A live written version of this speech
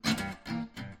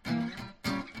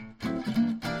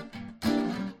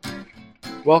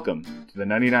Welcome to the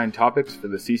 99 Topics for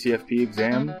the CCFP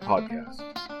Exam podcast.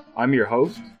 I'm your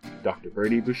host, Dr.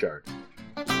 Brady Bouchard.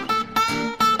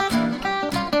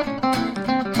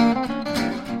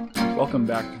 Welcome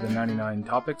back to the 99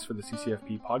 Topics for the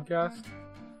CCFP podcast.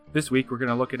 This week we're going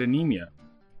to look at anemia.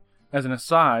 As an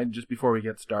aside, just before we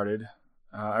get started,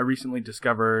 I recently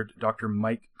discovered Dr.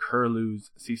 Mike Curlew's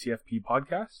CCFP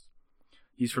podcast.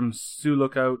 He's from Sioux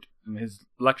Lookout, and his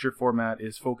lecture format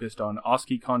is focused on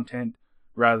OSCE content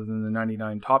rather than the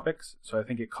 99 topics, so I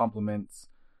think it complements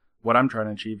what I'm trying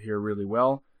to achieve here really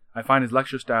well. I find his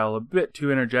lecture style a bit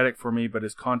too energetic for me, but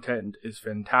his content is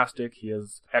fantastic. He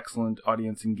has excellent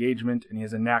audience engagement, and he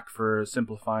has a knack for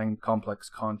simplifying complex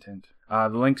content. The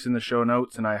link's in the show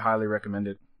notes, and I highly recommend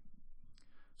it.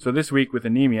 So this week with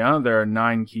anemia, there are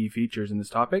 9 key features in this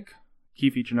topic. Key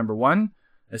feature number 1,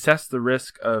 assess the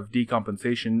risk of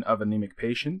decompensation of anemic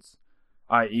patients,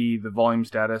 i.e. the volume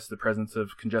status, the presence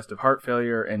of congestive heart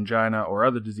failure, angina, or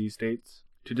other disease states,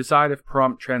 to decide if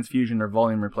prompt transfusion or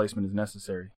volume replacement is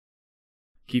necessary.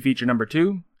 Key feature number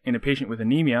 2, in a patient with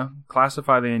anemia,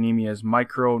 classify the anemia as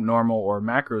micro, normal, or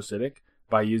macrocytic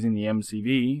by using the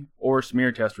MCV or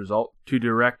smear test result to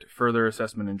direct further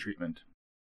assessment and treatment.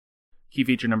 Key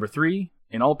feature number 3,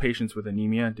 in all patients with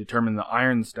anemia, determine the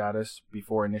iron status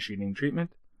before initiating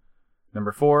treatment.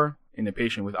 Number 4, in a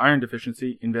patient with iron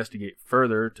deficiency, investigate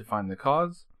further to find the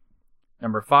cause.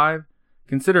 Number 5,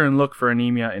 consider and look for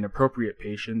anemia in appropriate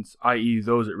patients, i.e.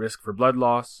 those at risk for blood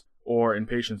loss, or in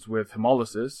patients with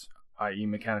hemolysis, i.e.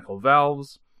 mechanical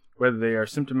valves, whether they are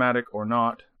symptomatic or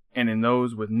not, and in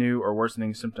those with new or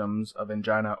worsening symptoms of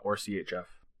angina or CHF.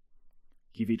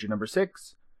 Key feature number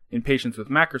 6, in patients with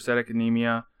macrocytic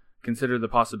anemia, consider the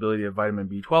possibility of vitamin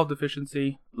B12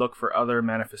 deficiency, look for other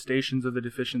manifestations of the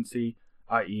deficiency,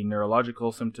 i.e.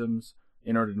 neurological symptoms,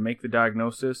 in order to make the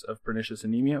diagnosis of pernicious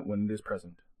anemia when it is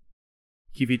present.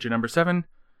 Key feature number 7,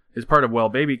 as part of well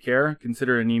baby care,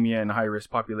 consider anemia in high-risk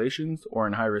populations or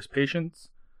in high-risk patients,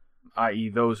 i.e.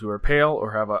 those who are pale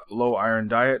or have a low iron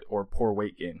diet or poor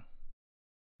weight gain.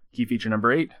 Key feature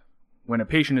number 8, when a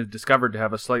patient is discovered to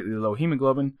have a slightly low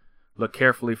hemoglobin, look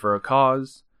carefully for a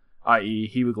cause,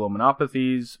 i.e.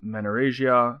 hemoglobinopathies,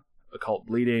 menorrhagia, occult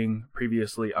bleeding,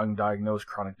 previously undiagnosed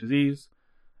chronic disease,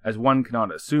 as one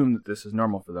cannot assume that this is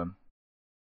normal for them.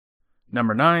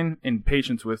 Number 9, in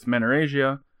patients with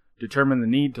menorrhagia, determine the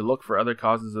need to look for other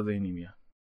causes of the anemia.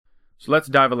 So let's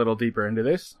dive a little deeper into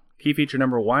this. Key feature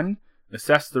number 1,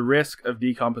 assess the risk of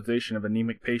decompensation of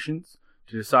anemic patients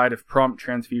to decide if prompt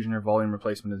transfusion or volume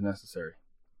replacement is necessary.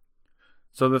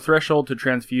 So the threshold to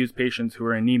transfuse patients who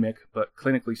are anemic but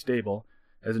clinically stable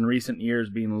has in recent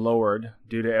years been lowered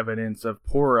due to evidence of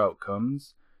poorer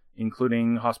outcomes,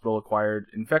 including hospital-acquired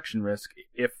infection risk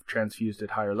if transfused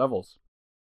at higher levels.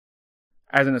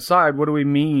 As an aside, what do we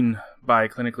mean by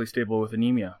clinically stable with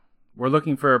anemia? We're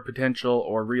looking for potential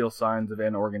or real signs of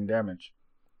end organ damage.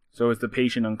 So is the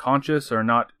patient unconscious or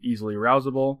not easily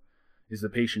arousable? Is the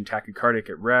patient tachycardic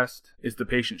at rest? Is the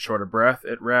patient short of breath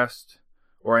at rest?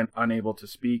 Or unable to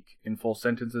speak in full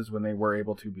sentences when they were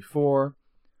able to before?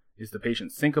 Is the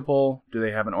patient syncopal? Do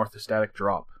they have an orthostatic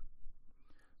drop?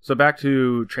 So back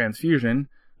to transfusion,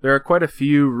 there are quite a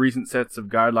few recent sets of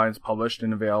guidelines published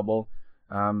and available,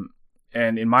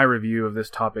 and in my review of this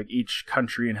topic, each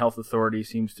country and health authority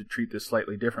seems to treat this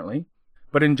slightly differently.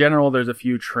 But in general, there's a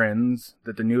few trends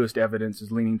that the newest evidence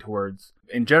is leaning towards.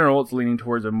 In general, it's leaning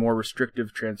towards a more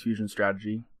restrictive transfusion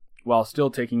strategy, while still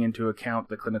taking into account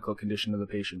the clinical condition of the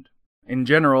patient. In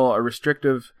general, a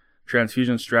restrictive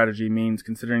transfusion strategy means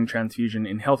considering transfusion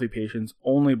in healthy patients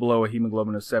only below a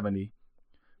hemoglobin of 70,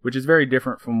 which is very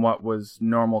different from what was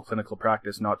normal clinical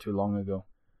practice not too long ago.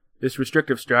 This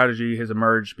restrictive strategy has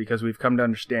emerged because we've come to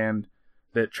understand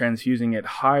that transfusing at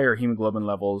higher hemoglobin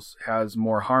levels has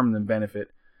more harm than benefit,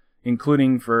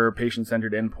 including for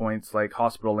patient-centered endpoints like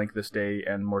hospital length of stay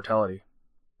and mortality.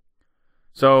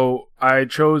 So I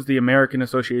chose the American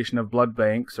Association of Blood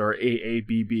Banks, or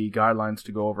AABB, guidelines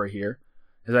to go over here,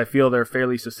 as I feel they're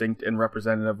fairly succinct and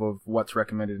representative of what's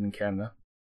recommended in Canada.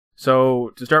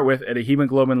 So to start with, at a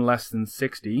hemoglobin less than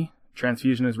 60,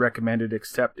 transfusion is recommended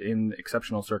except in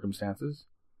exceptional circumstances.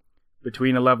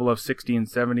 Between a level of 60 and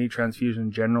 70,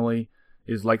 transfusion generally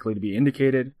is likely to be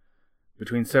indicated.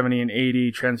 Between 70 and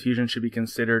 80, transfusion should be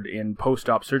considered in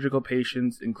post-op surgical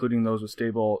patients, including those with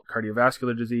stable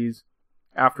cardiovascular disease,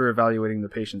 after evaluating the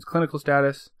patient's clinical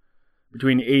status.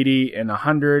 Between 80 and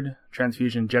 100,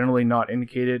 transfusion generally not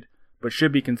indicated, but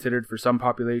should be considered for some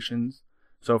populations.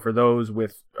 So for those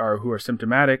who are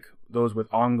symptomatic, those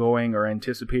with ongoing or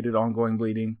anticipated ongoing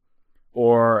bleeding,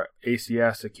 or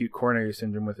ACS, acute coronary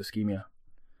syndrome with ischemia.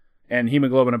 and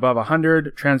hemoglobin above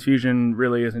 100, transfusion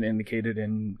really isn't indicated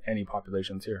in any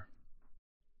populations here.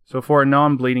 So for a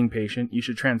non-bleeding patient, you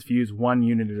should transfuse 1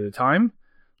 unit at a time.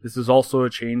 This is also a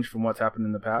change from what's happened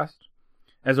in the past.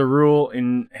 As a rule,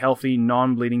 in healthy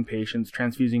non-bleeding patients,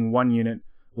 transfusing 1 unit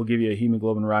will give you a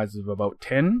hemoglobin rise of about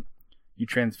 10. You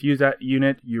transfuse that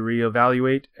unit, you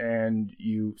reevaluate, and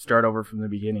you start over from the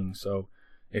beginning. So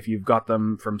if you've got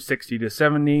them from 60 to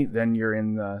 70, then you're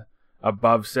in the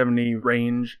above 70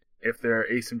 range. If they're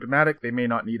asymptomatic, they may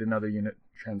not need another unit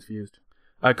transfused.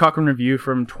 A Cochrane review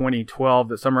from 2012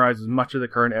 that summarizes much of the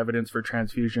current evidence for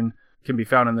transfusion can be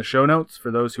found in the show notes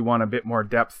for those who want a bit more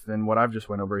depth than what I've just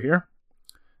went over here.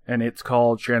 And it's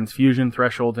called Transfusion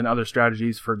Thresholds and Other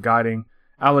Strategies for Guiding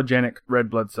Allogenic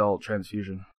Red Blood Cell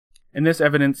Transfusion. And this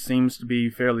evidence seems to be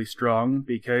fairly strong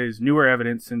because newer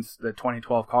evidence since the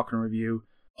 2012 Cochrane review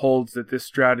holds that this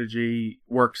strategy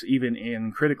works even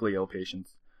in critically ill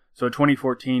patients. So a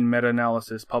 2014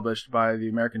 meta-analysis published by the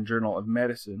American Journal of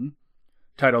Medicine,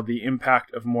 titled The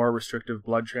Impact of More Restrictive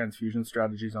Blood Transfusion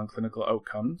Strategies on Clinical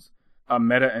Outcomes, a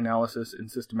meta-analysis and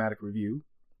systematic review,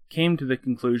 came to the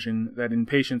conclusion that in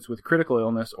patients with critical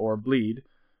illness or bleed,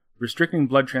 restricting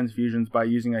blood transfusions by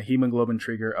using a hemoglobin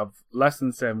trigger of less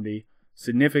than 70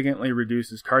 significantly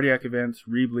reduces cardiac events,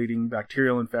 rebleeding,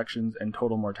 bacterial infections, and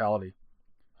total mortality.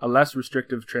 A less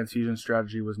restrictive transfusion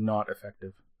strategy was not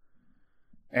effective.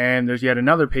 And there's yet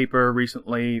another paper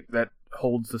recently that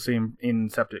holds the same in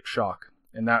septic shock,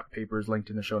 and that paper is linked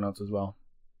in the show notes as well.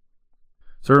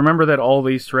 So remember that all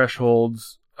these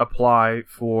thresholds apply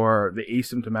for the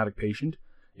asymptomatic patient.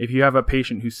 If you have a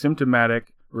patient who's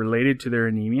symptomatic related to their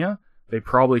anemia, they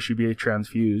probably should be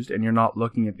transfused, and you're not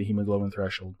looking at the hemoglobin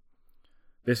threshold.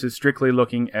 This is strictly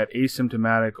looking at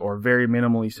asymptomatic or very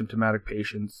minimally symptomatic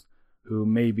patients who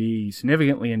may be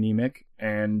significantly anemic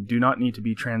and do not need to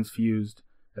be transfused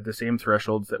at the same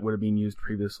thresholds that would have been used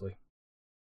previously.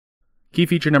 Key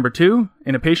feature number 2,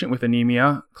 in a patient with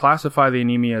anemia, classify the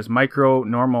anemia as micro,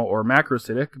 normal, or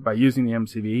macrocytic by using the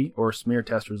MCV or smear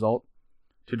test result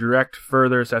to direct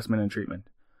further assessment and treatment.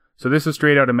 So this is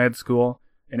straight out of med school.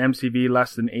 An MCV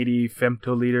less than 80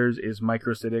 femtoliters is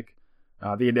microcytic.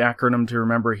 The acronym to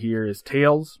remember here is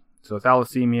TAILS, so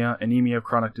thalassemia, anemia of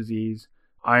chronic disease,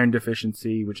 iron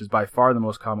deficiency, which is by far the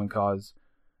most common cause,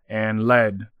 and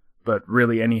lead, but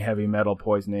really any heavy metal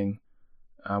poisoning,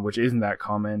 which isn't that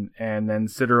common, and then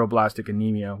sideroblastic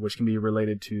anemia, which can be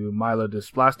related to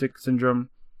myelodysplastic syndrome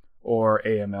or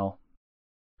AML.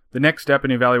 The next step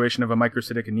in evaluation of a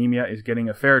microcytic anemia is getting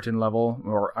a ferritin level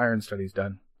or iron studies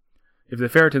done. If the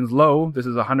ferritin's low, this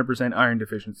is 100% iron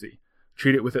deficiency.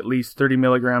 Treat it with at least 30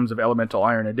 milligrams of elemental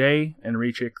iron a day and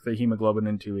recheck the hemoglobin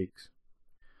in 2 weeks.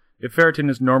 If ferritin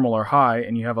is normal or high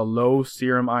and you have a low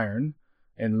serum iron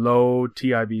and low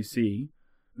TIBC,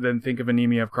 then think of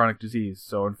anemia of chronic disease,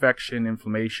 so infection,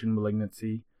 inflammation,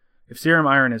 malignancy. If serum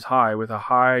iron is high with a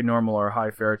high normal or high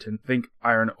ferritin, think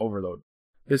iron overload.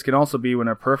 This can also be when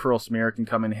a peripheral smear can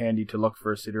come in handy to look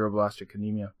for sideroblastic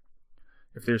anemia.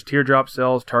 If there's teardrop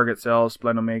cells, target cells,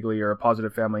 splenomegaly, or a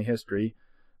positive family history,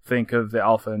 think of the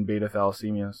alpha and beta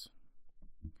thalassemias.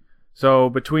 So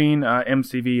between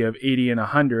MCV of 80 and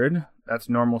 100, that's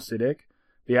normocytic.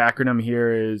 The acronym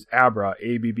here is ABRA,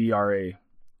 A-B-B-R-A.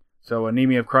 So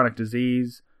anemia of chronic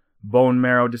disease, bone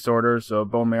marrow disorders, so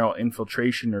bone marrow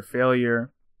infiltration or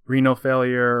failure, renal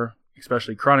failure,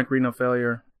 especially chronic renal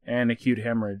failure, and acute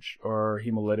hemorrhage or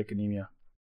hemolytic anemia.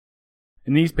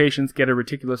 In these patients, get a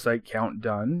reticulocyte count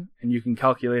done, and you can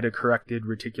calculate a corrected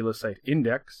reticulocyte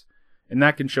index, and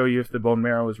that can show you if the bone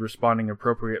marrow is responding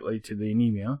appropriately to the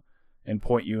anemia and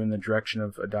point you in the direction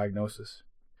of a diagnosis.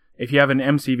 If you have an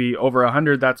MCV over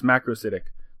 100, that's macrocytic.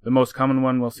 The most common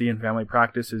one we'll see in family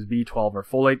practice is B12 or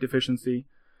folate deficiency,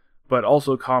 but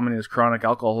also common is chronic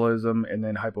alcoholism and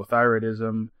then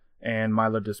hypothyroidism and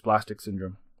myelodysplastic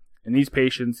syndrome. In these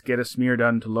patients, get a smear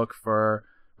done to look for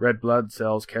red blood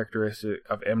cells characteristic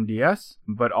of MDS,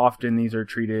 but often these are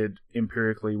treated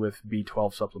empirically with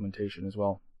B12 supplementation as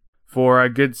well. For a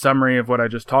good summary of what I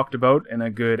just talked about and a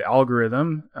good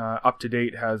algorithm,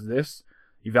 UpToDate has this,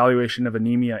 evaluation of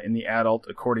anemia in the adult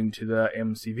according to the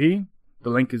MCV. The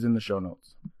link is in the show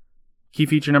notes. Key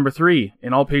feature number 3,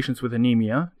 in all patients with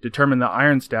anemia, determine the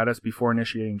iron status before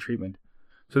initiating treatment.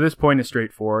 So this point is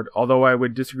straightforward, although I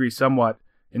would disagree somewhat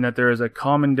in that there is a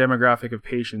common demographic of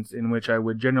patients in which I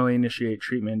would generally initiate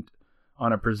treatment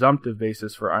on a presumptive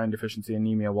basis for iron deficiency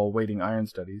anemia while waiting iron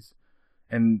studies.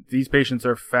 And these patients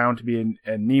are found to be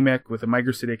anemic with a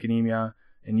microcytic anemia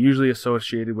and usually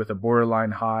associated with a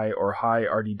borderline high or high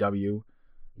RDW,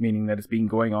 meaning that it's been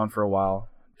going on for a while.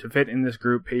 To fit in this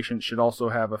group, patients should also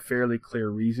have a fairly clear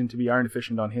reason to be iron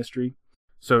deficient on history.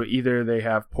 So either they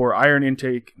have poor iron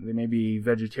intake, they may be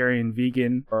vegetarian,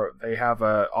 vegan, or they have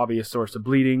an obvious source of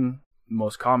bleeding. The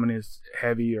most common is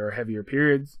heavy or heavier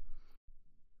periods.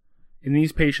 In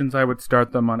these patients, I would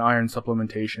start them on iron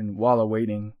supplementation while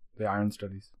awaiting the iron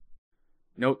studies.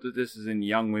 Note that this is in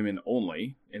young women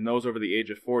only. In those over the age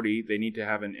of 40, they need to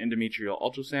have an endometrial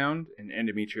ultrasound and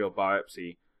endometrial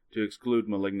biopsy to exclude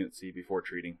malignancy before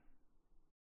treating.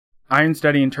 Iron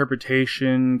study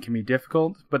interpretation can be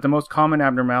difficult, but the most common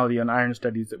abnormality on iron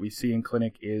studies that we see in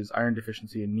clinic is iron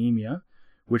deficiency anemia,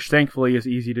 which thankfully is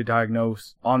easy to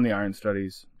diagnose on the iron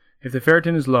studies. If the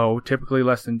ferritin is low, typically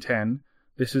less than 10,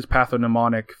 this is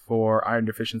pathognomonic for iron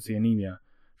deficiency anemia.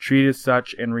 Treat as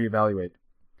such and reevaluate.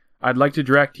 I'd like to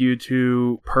direct you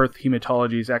to Perth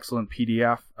Hematology's excellent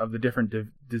PDF of the different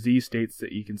disease states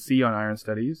that you can see on iron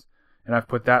studies, and I've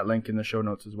put that link in the show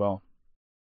notes as well.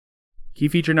 Key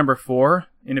feature number 4,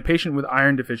 in a patient with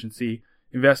iron deficiency,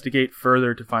 investigate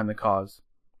further to find the cause.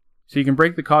 So you can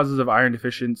break the causes of iron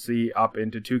deficiency up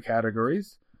into 2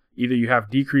 categories. Either you have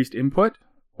decreased input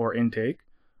or intake,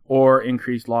 or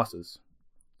increased losses.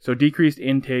 So decreased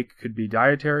intake could be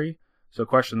dietary, so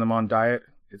question them on diet.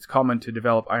 It's common to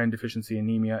develop iron deficiency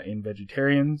anemia in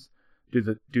vegetarians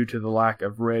due to the lack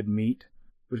of red meat,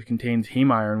 which contains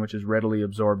heme iron, which is readily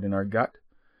absorbed in our gut.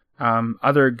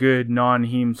 Other good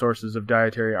non-heme sources of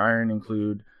dietary iron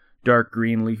include dark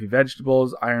green leafy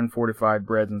vegetables, iron-fortified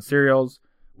breads and cereals,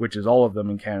 which is all of them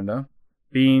in Canada,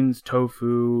 beans,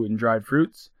 tofu, and dried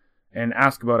fruits, and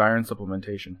ask about iron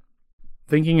supplementation.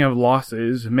 Thinking of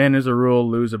losses, men as a rule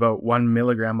lose about 1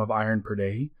 milligram of iron per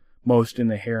day, most in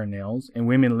the hair and nails, and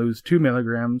women lose 2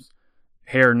 milligrams,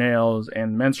 hair, nails,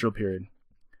 and menstrual period.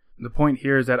 The point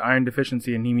here is that iron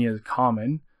deficiency anemia is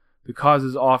common. The cause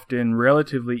is often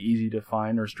relatively easy to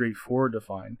find or straightforward to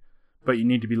find, but you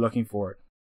need to be looking for it.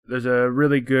 There's a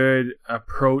really good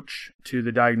approach to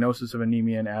the diagnosis of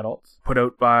anemia in adults put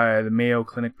out by the Mayo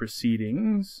Clinic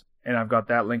Proceedings, and I've got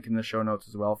that link in the show notes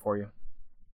as well for you.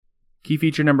 Key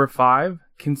feature number 5,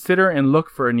 consider and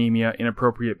look for anemia in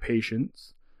appropriate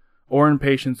patients, or in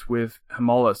patients with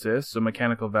hemolysis, so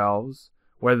mechanical valves,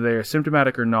 whether they are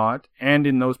symptomatic or not, and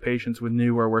in those patients with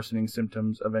new or worsening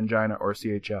symptoms of angina or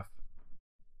CHF.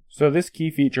 So this key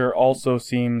feature also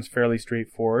seems fairly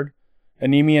straightforward.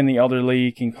 Anemia in the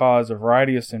elderly can cause a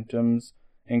variety of symptoms,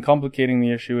 and complicating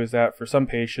the issue is that for some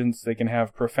patients they can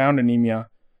have profound anemia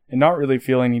and not really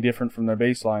feel any different from their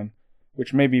baseline,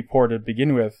 which may be poor to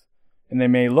begin with, and they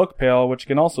may look pale, which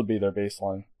can also be their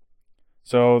baseline.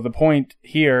 So the point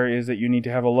here is that you need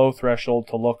to have a low threshold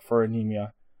to look for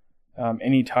anemia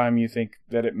anytime you think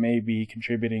that it may be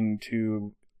contributing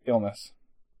to illness.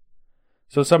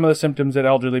 So some of the symptoms that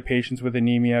elderly patients with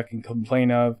anemia can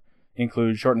complain of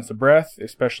include shortness of breath,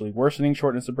 especially worsening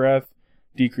shortness of breath,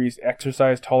 decreased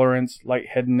exercise tolerance,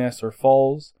 lightheadedness, or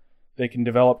falls. They can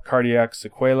develop cardiac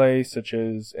sequelae such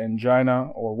as angina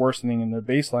or worsening in their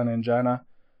baseline angina,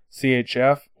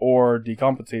 CHF, or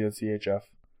decompensated CHF.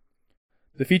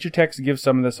 The feature text gives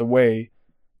some of this away,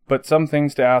 but some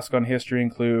things to ask on history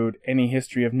include any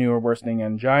history of new or worsening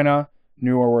angina,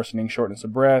 new or worsening shortness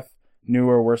of breath, new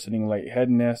or worsening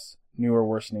lightheadedness, new or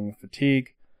worsening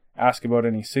fatigue. Ask about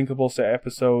any syncopal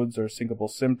episodes or syncopal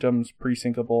symptoms,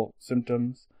 pre-syncopal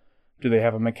symptoms. Do they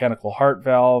have a mechanical heart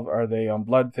valve? Are they on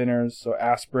blood thinners, so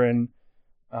aspirin,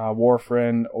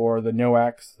 warfarin, or the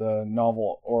NOACs, the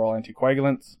novel oral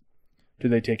anticoagulants? Do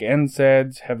they take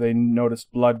NSAIDs? Have they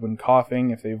noticed blood when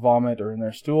coughing, if they vomit or in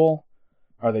their stool?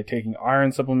 Are they taking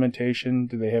iron supplementation?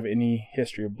 Do they have any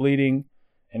history of bleeding?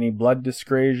 Any blood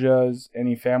dyscrasias?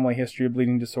 Any family history of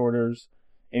bleeding disorders?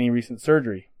 Any recent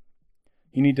surgery?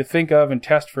 You need to think of and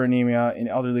test for anemia in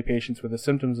elderly patients with the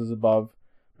symptoms as above,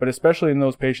 but especially in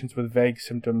those patients with vague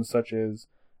symptoms such as,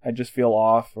 I just feel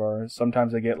off, or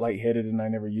sometimes I get lightheaded and I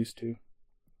never used to.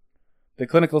 The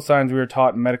clinical signs we were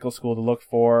taught in medical school to look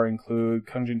for include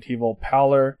conjunctival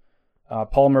pallor,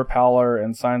 palmar pallor,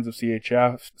 and signs of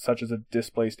CHF, such as a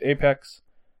displaced apex.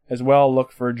 As well,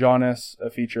 look for jaundice, a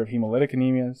feature of hemolytic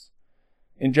anemias.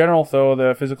 In general, though,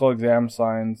 the physical exam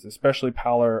signs, especially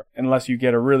pallor, unless you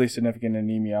get a really significant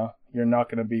anemia, you're not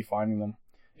going to be finding them.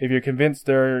 If you're convinced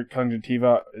their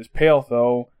conjunctiva is pale,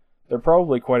 though, they're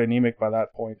probably quite anemic by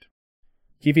that point.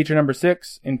 Key feature number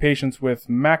 6, in patients with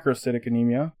macrocytic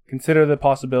anemia, consider the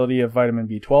possibility of vitamin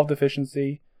B12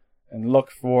 deficiency and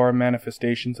look for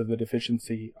manifestations of the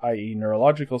deficiency, i.e.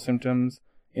 neurological symptoms,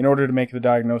 in order to make the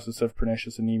diagnosis of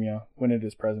pernicious anemia when it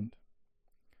is present.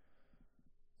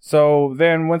 So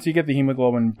then, once you get the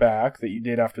hemoglobin back that you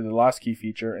did after the last key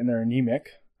feature and they're anemic,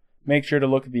 make sure to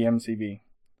look at the MCV.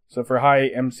 So for high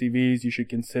MCVs, you should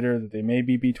consider that they may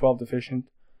be B12 deficient.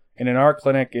 And in our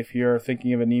clinic, if you're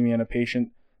thinking of anemia in a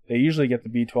patient, they usually get the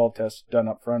B12 test done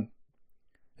up front.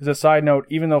 As a side note,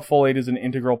 even though folate is an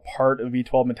integral part of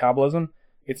B12 metabolism,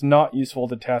 it's not useful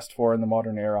to test for in the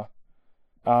modern era.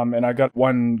 And I got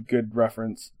one good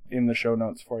reference in the show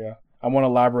notes for you. I won't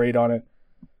elaborate on it,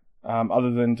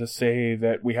 other than to say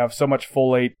that we have so much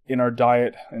folate in our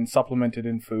diet and supplemented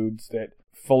in foods that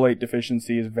folate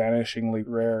deficiency is vanishingly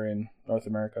rare in North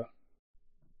America.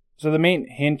 So the main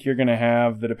hint you're going to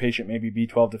have that a patient may be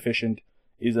B12 deficient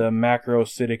is a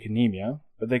macrocytic anemia,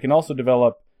 but they can also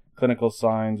develop clinical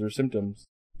signs or symptoms.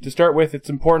 To start with,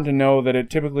 it's important to know that it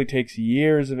typically takes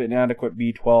years of inadequate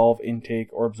B12 intake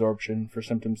or absorption for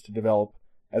symptoms to develop,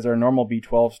 as our normal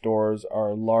B12 stores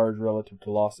are large relative to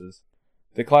losses.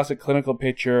 The classic clinical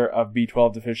picture of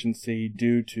B12 deficiency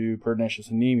due to pernicious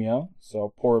anemia,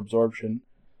 so poor absorption,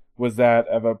 was that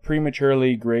of a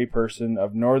prematurely gray person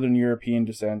of Northern European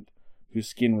descent whose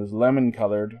skin was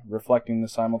lemon-colored, reflecting the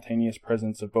simultaneous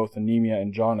presence of both anemia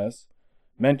and jaundice,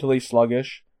 mentally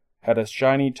sluggish, had a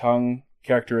shiny tongue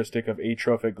characteristic of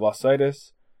atrophic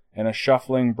glossitis, and a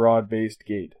shuffling, broad-based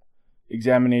gait.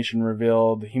 Examination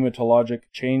revealed hematologic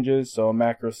changes, so a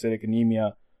macrocytic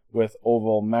anemia with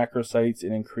oval macrocytes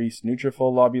and increased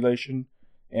neutrophil lobulation,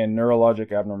 and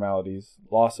neurologic abnormalities,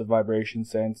 loss of vibration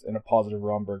sense, and a positive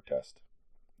Romberg test.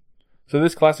 So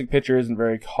this classic picture isn't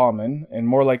very common, and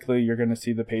more likely you're going to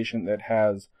see the patient that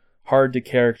has hard to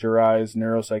characterize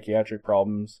neuropsychiatric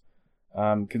problems,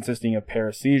 consisting of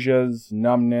paresthesias,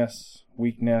 numbness,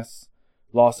 weakness,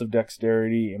 loss of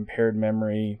dexterity, impaired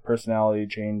memory, personality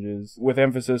changes, with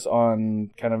emphasis on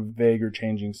kind of vague or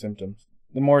changing symptoms.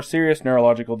 The more serious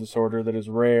neurological disorder that is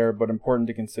rare but important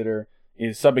to consider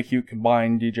is subacute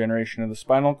combined degeneration of the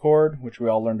spinal cord, which we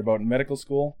all learned about in medical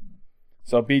school.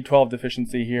 So B12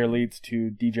 deficiency here leads to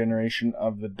degeneration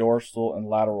of the dorsal and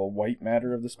lateral white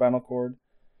matter of the spinal cord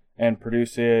and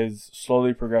produces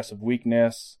slowly progressive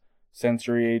weakness,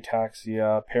 sensory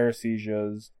ataxia,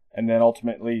 paresthesias, and then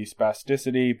ultimately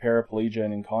spasticity, paraplegia,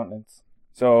 and incontinence.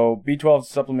 So B12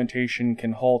 supplementation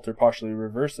can halt or partially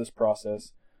reverse this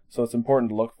process, so it's important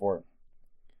to look for it.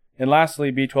 And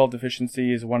lastly, B12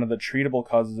 deficiency is one of the treatable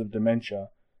causes of dementia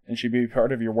and should be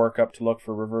part of your workup to look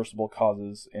for reversible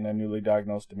causes in a newly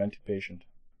diagnosed demented patient.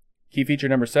 Key feature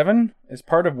number 7, as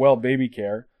part of well baby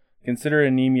care, consider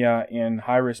anemia in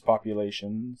high-risk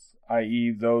populations,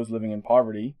 i.e. those living in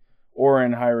poverty, or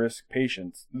in high-risk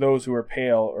patients, those who are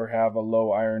pale or have a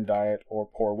low iron diet or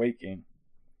poor weight gain.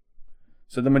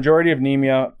 So the majority of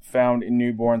anemia found in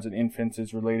newborns and infants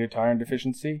is related to iron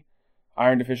deficiency.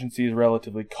 Iron deficiency is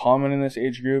relatively common in this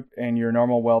age group, and your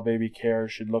normal well baby care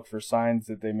should look for signs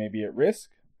that they may be at risk.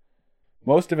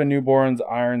 Most of a newborn's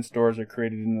iron stores are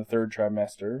created in the 3rd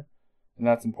trimester, and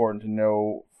that's important to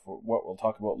know for what we'll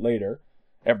talk about later.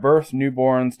 At birth,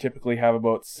 newborns typically have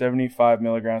about 75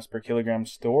 milligrams per kilogram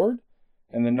stored,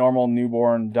 and the normal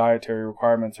newborn dietary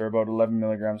requirements are about 11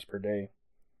 milligrams per day.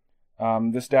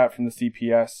 This stat from the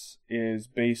CPS is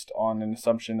based on an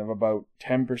assumption of about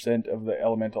 10% of the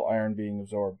elemental iron being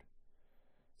absorbed.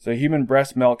 So human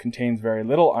breast milk contains very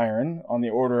little iron, on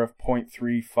the order of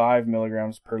 0.35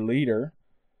 milligrams per liter,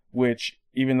 which,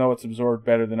 even though it's absorbed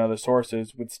better than other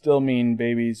sources, would still mean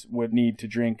babies would need to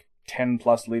drink 10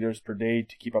 plus liters per day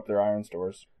to keep up their iron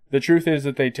stores. The truth is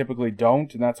that they typically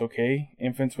don't, and that's okay.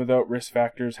 Infants without risk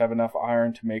factors have enough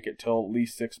iron to make it till at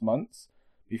least 6 months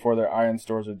before their iron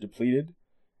stores are depleted,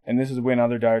 and this is when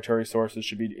other dietary sources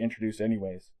should be introduced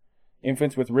anyways.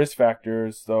 Infants with risk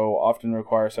factors, though, often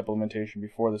require supplementation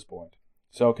before this point.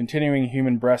 So continuing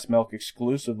human breast milk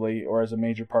exclusively or as a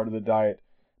major part of the diet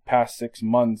past 6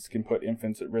 months can put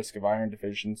infants at risk of iron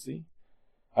deficiency.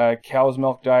 A cow's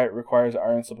milk diet requires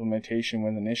iron supplementation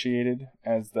when initiated,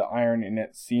 as the iron in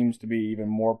it seems to be even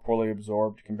more poorly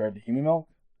absorbed compared to human milk.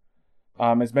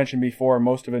 As mentioned before,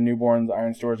 most of a newborn's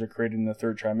iron stores are created in the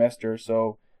 3rd trimester,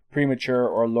 so premature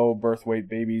or low birth weight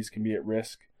babies can be at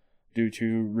risk due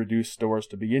to reduced stores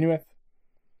to begin with.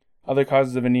 Other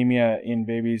causes of anemia in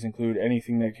babies include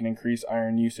anything that can increase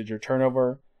iron usage or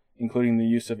turnover, including the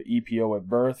use of EPO at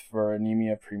birth for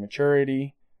anemia of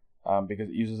prematurity, because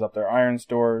it uses up their iron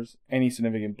stores, any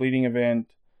significant bleeding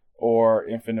event, or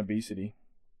infant obesity.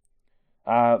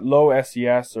 Low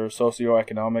SES or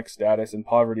socioeconomic status and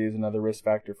poverty is another risk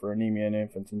factor for anemia in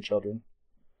infants and children.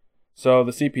 So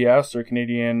the CPS, or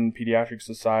Canadian Pediatric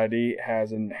Society,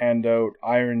 has a handout,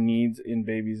 Iron Needs in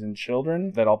Babies and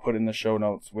Children, that I'll put in the show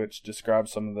notes, which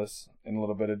describes some of this in a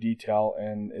little bit of detail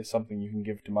and is something you can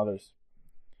give to mothers.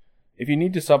 If you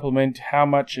need to supplement, how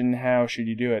much and how should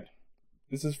you do it?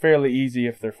 This is fairly easy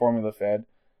if they're formula fed.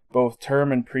 Both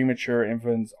term and premature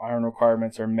infants' iron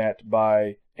requirements are met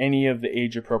by any of the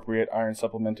age-appropriate iron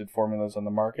supplemented formulas on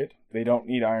the market. They don't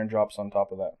need iron drops on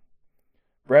top of that.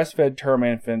 Breastfed term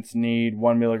infants need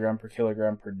 1 milligram per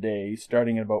kilogram per day,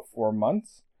 starting at about 4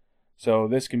 months. So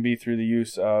this can be through the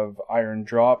use of iron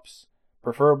drops,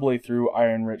 preferably through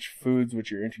iron-rich foods,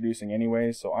 which you're introducing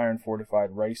anyway, so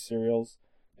iron-fortified rice cereals.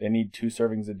 They need 2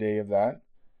 servings a day of that.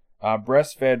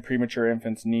 Breastfed premature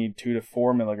infants need 2 to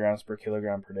 4 milligrams per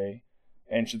kilogram per day,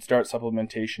 and should start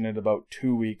supplementation at about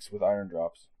 2 weeks with iron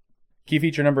drops. Key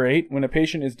feature number 8, when a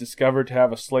patient is discovered to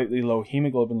have a slightly low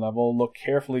hemoglobin level, look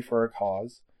carefully for a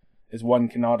cause, as one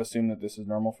cannot assume that this is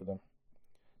normal for them.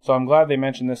 So I'm glad they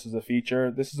mentioned this as a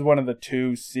feature. This is one of the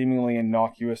 2 seemingly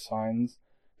innocuous signs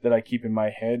that I keep in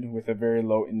my head with a very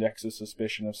low index of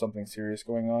suspicion of something serious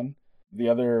going on. The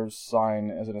other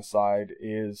sign, as an aside,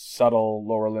 is subtle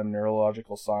lower limb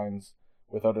neurological signs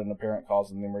without an apparent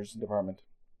cause in the emergency department.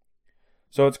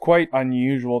 So it's quite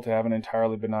unusual to have an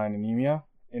entirely benign anemia.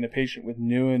 In a patient with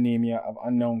new anemia of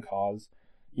unknown cause,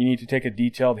 you need to take a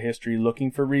detailed history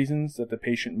looking for reasons that the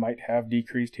patient might have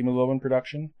decreased hemoglobin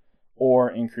production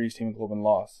or increased hemoglobin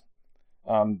loss.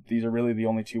 These are really the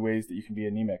only 2 ways that you can be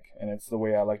anemic, and it's the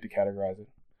way I like to categorize it.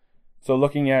 So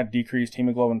looking at decreased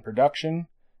hemoglobin production,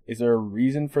 is there a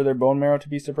reason for their bone marrow to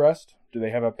be suppressed? Do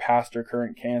they have a past or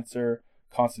current cancer,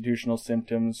 constitutional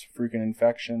symptoms, frequent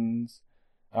infections?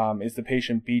 Is the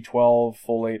patient B12,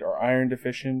 folate, or iron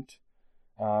deficient?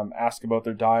 Ask about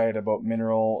their diet, about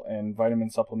mineral and vitamin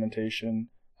supplementation,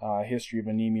 history of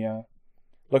anemia.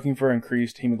 Looking for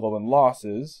increased hemoglobin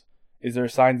losses, is there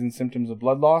signs and symptoms of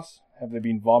blood loss? Have they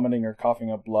been vomiting or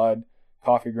coughing up blood,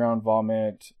 coffee ground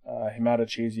vomit,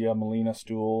 hematochezia, melena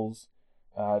stools,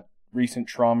 recent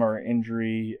trauma or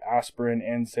injury, aspirin,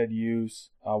 NSAID use,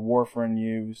 warfarin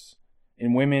use?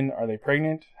 In women, are they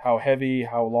pregnant? How heavy?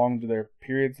 How long do their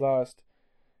periods last?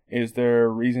 Is there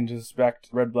reason to suspect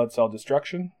red blood cell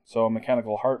destruction? So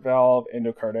mechanical heart valve,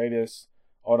 endocarditis,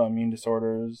 autoimmune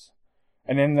disorders.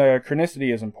 And then the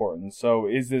chronicity is important. So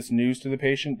is this news to the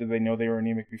patient? Did they know they were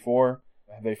anemic before?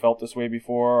 Have they felt this way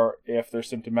before? If they're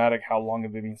symptomatic, how long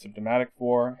have they been symptomatic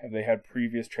for? Have they had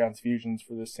previous transfusions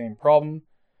for this same problem?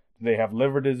 Do they have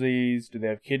liver disease? Do they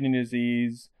have kidney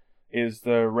disease? Is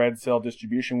the red cell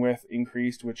distribution width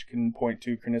increased, which can point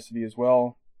to chronicity as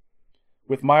well?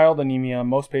 With mild anemia,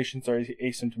 most patients are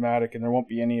asymptomatic and there won't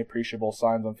be any appreciable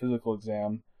signs on physical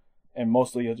exam, and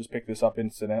mostly you'll just pick this up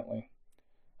incidentally.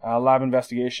 Lab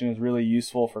investigation is really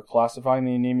useful for classifying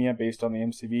the anemia based on the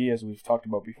MCV, as we've talked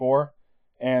about before,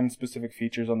 and specific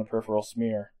features on the peripheral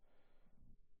smear.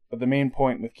 But the main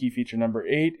point with key feature number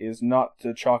 8 is not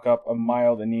to chalk up a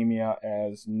mild anemia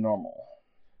as normal.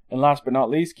 And last but not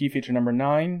least, key feature number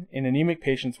 9, in anemic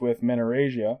patients with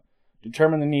menorrhagia,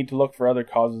 determine the need to look for other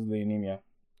causes of the anemia.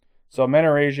 So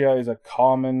menorrhagia is a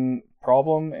common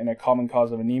problem and a common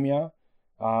cause of anemia,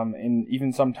 and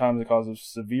even sometimes a cause of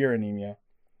severe anemia.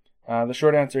 The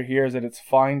short answer here is that it's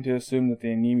fine to assume that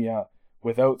the anemia,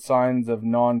 without signs of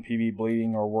non-PV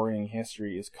bleeding or worrying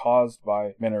history, is caused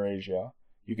by menorrhagia.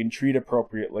 You can treat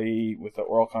appropriately with an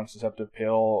oral contraceptive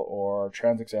pill or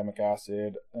tranexamic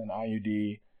acid, an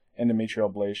IUD,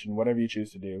 endometrial ablation, whatever you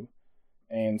choose to do,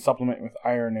 and supplement with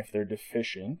iron if they're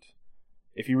deficient.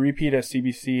 If you repeat a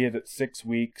CBC at 6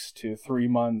 weeks to 3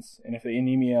 months, and if the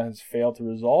anemia has failed to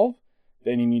resolve,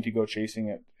 then you need to go chasing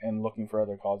it and looking for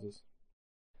other causes.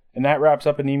 And that wraps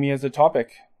up anemia as a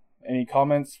topic. Any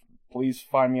comments, please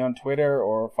find me on Twitter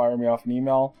or fire me off an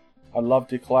email. I'd love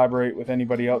to collaborate with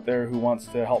anybody out there who wants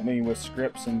to help me with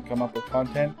scripts and come up with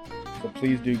content, so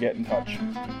please do get in touch.